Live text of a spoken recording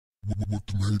What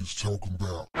the haters talking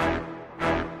about?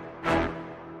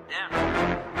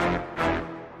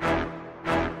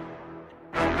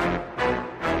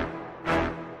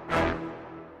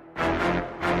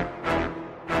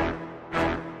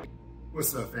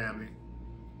 What's up, family?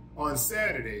 On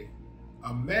Saturday,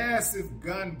 a massive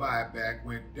gun buyback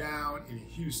went down in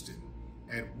Houston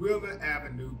at Willie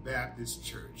Avenue Baptist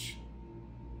Church.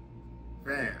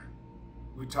 Fam,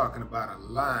 we're talking about a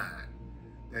line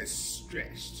that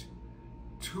stretched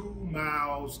 2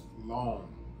 miles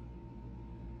long.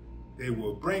 They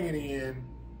were bringing in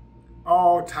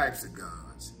all types of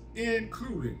guns,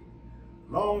 including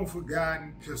long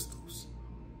forgotten pistols,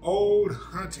 old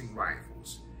hunting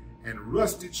rifles, and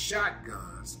rusted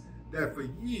shotguns that for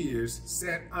years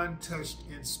sat untouched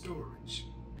in storage.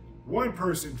 One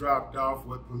person dropped off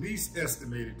what police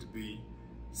estimated to be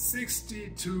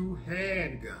 62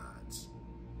 handguns.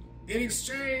 In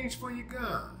exchange for your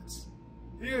guns,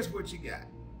 here's what you got.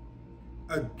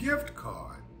 A gift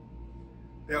card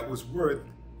that was worth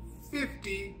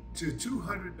 $50 to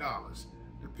 $200,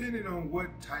 depending on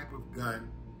what type of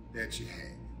gun that you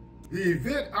had. The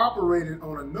event operated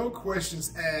on a no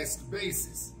questions asked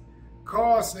basis.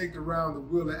 Cars snaked around the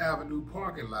Willie Avenue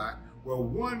parking lot where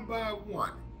one by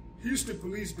one, Houston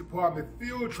Police Department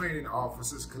field training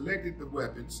officers collected the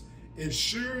weapons,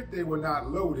 ensured they were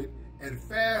not loaded, and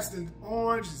fastened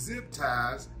orange zip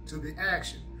ties to the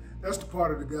action. That's the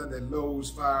part of the gun that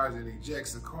loads, fires, and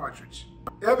ejects a cartridge.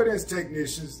 Evidence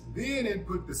technicians then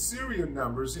input the serial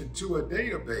numbers into a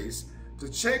database to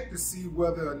check to see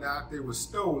whether or not they were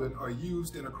stolen or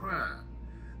used in a crime.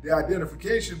 The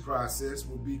identification process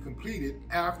will be completed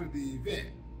after the event.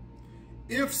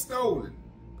 If stolen,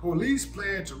 police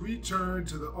plan to return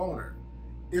to the owner.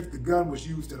 If the gun was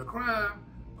used in a crime,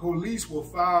 police will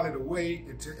file it away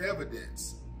into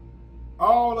evidence.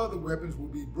 All other weapons will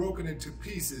be broken into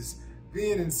pieces,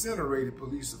 then incinerated,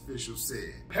 police officials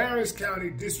said. Harris County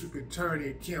District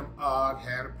Attorney Kim Ogg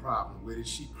had a problem with it.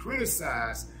 She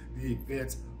criticized the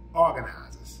event's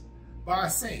organizers by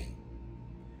saying,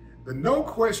 "The no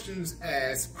questions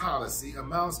asked policy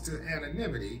amounts to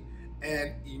anonymity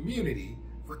and immunity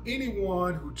for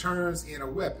anyone who turns in a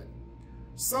weapon,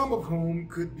 some of whom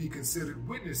could be considered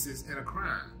witnesses in a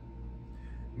crime.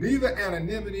 Neither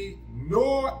anonymity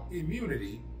nor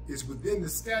immunity is within the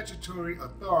statutory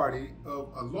authority of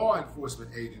a law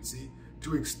enforcement agency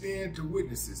to extend to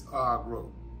witnesses," Ogg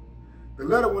wrote. The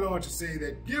letter went on to say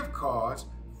that gift cards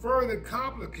further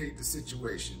complicate the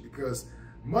situation because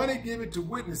money given to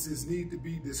witnesses need to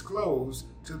be disclosed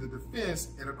to the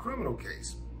defense in a criminal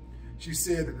case. She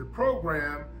said that the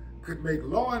program could make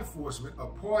law enforcement a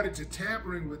party to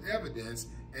tampering with evidence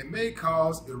and may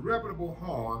cause irreparable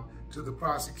harm to the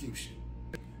prosecution.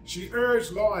 She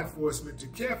urged law enforcement to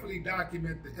carefully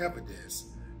document the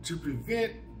evidence to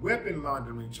prevent weapon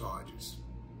laundering charges.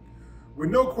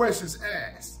 With no questions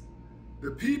asked,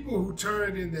 the people who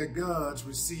turned in their guns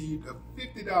received a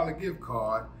 $50 gift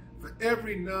card for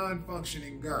every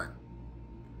non-functioning gun,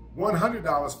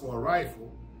 $100 for a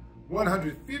rifle,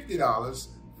 $150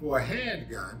 for a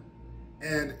handgun,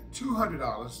 and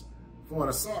 $200 for an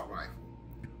assault rifle.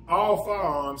 All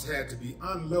firearms had to be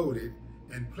unloaded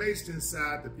and placed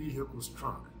inside the vehicle's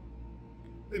trunk.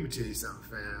 Let me tell you something,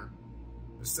 fam.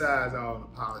 Besides all the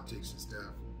politics and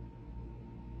stuff,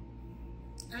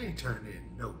 I ain't turning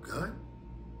in no gun.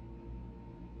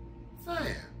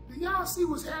 Fam, do y'all see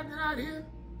what's happening out here?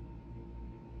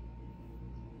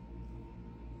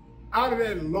 Out of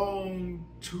that long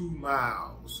 2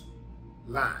 miles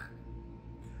line,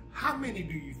 how many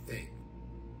do you think?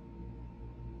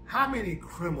 How many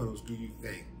criminals do you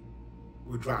think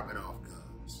were dropping off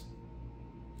guns?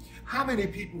 How many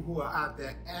people who are out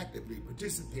there actively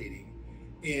participating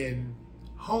in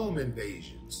home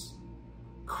invasions,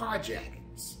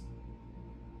 carjackings,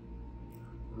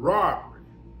 robbery,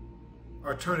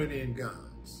 are turning in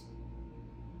guns?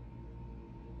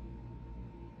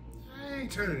 I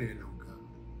ain't turning in no gun.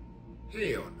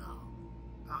 Hell no.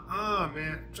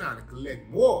 Man, I'm trying to collect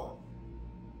more.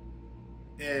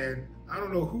 And I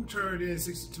don't know who turned in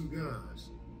 62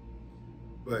 guns,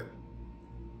 but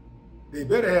they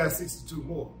better have 62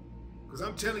 more. Because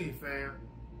I'm telling you, fam,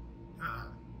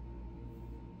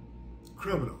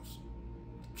 criminals,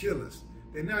 killers,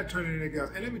 they're not turning in their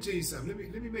guns. And let me tell you something.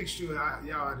 Let me make sure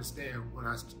y'all understand when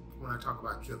I talk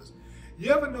about killers.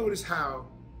 You ever notice how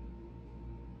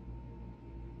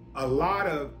a lot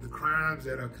of the crimes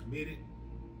that are committed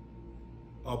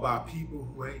are by people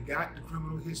who ain't got the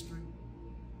criminal history?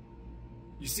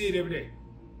 You see it every day.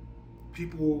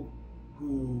 People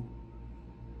who,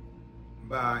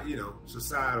 by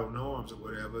societal norms or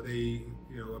whatever, they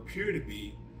appear to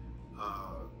be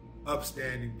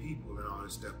upstanding people and all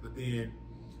this stuff, but then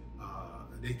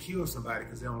they kill somebody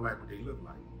because they don't like what they look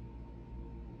like.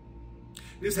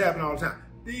 This happens all the time.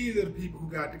 These are the people who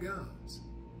got the guns.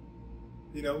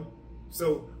 You know?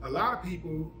 So a lot of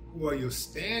people who are your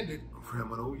standard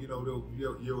criminal, you know,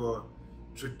 your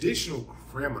traditional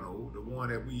criminal, the one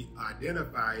that we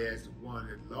identify as the one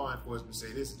that law enforcement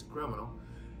say this is the criminal,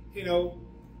 you know,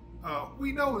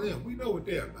 we know them. We know what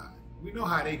they're about. We know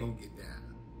how they gonna get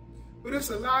down. But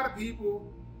it's a lot of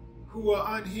people who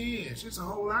are unhinged. It's a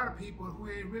whole lot of people who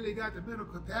ain't really got the mental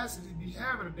capacity to be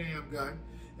having a damn gun,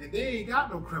 and they ain't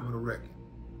got no criminal record.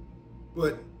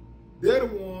 But they're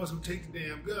the ones who take the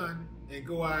damn gun and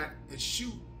go out and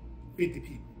shoot 50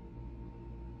 people.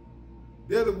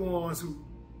 They're the ones who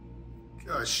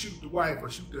shoot the wife or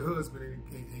shoot the husband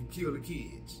and kill the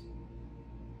kids.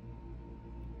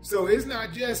 So it's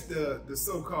not just the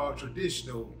so-called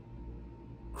traditional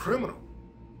criminal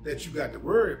that you got to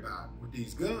worry about with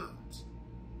these guns.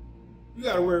 You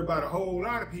got to worry about a whole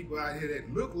lot of people out here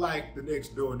that look like the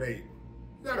next door neighbor.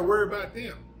 You got to worry about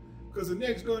them because the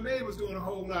next door neighbor's doing a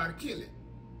whole lot of killing.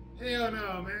 Hell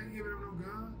no, man, giving them no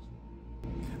guns.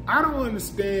 I don't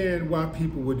understand why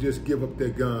people would just give up their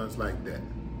guns like that.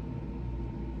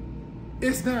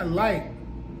 It's not like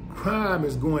crime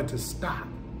is going to stop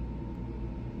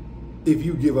if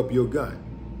you give up your gun.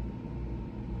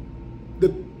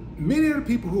 Many of the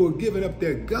people who are giving up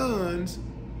their guns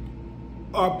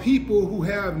are people who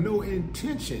have no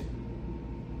intention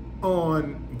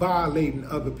on violating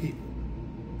other people.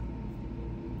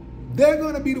 They're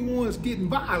going to be the ones getting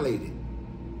violated.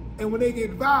 And when they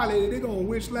get violated, they're going to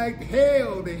wish like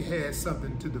hell they had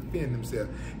something to defend themselves.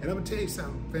 And I'm going to tell you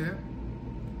something, fam.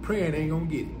 Praying ain't going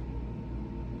to get it.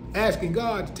 Asking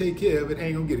God to take care of it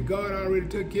ain't going to get it. God already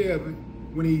took care of it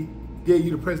when he gave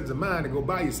you the presence of mind to go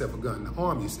buy yourself a gun, to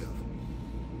arm yourself.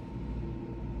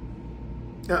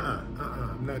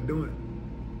 I'm not doing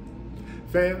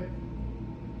it. Fam,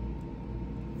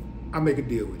 I'll make a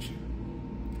deal with you.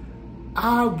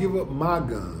 I'll give up my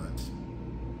guns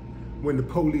when the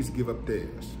police give up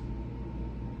theirs.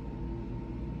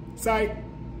 Psych,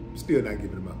 still not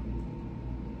giving them up.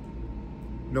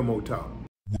 No more talk.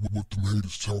 What the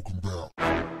haters talking about?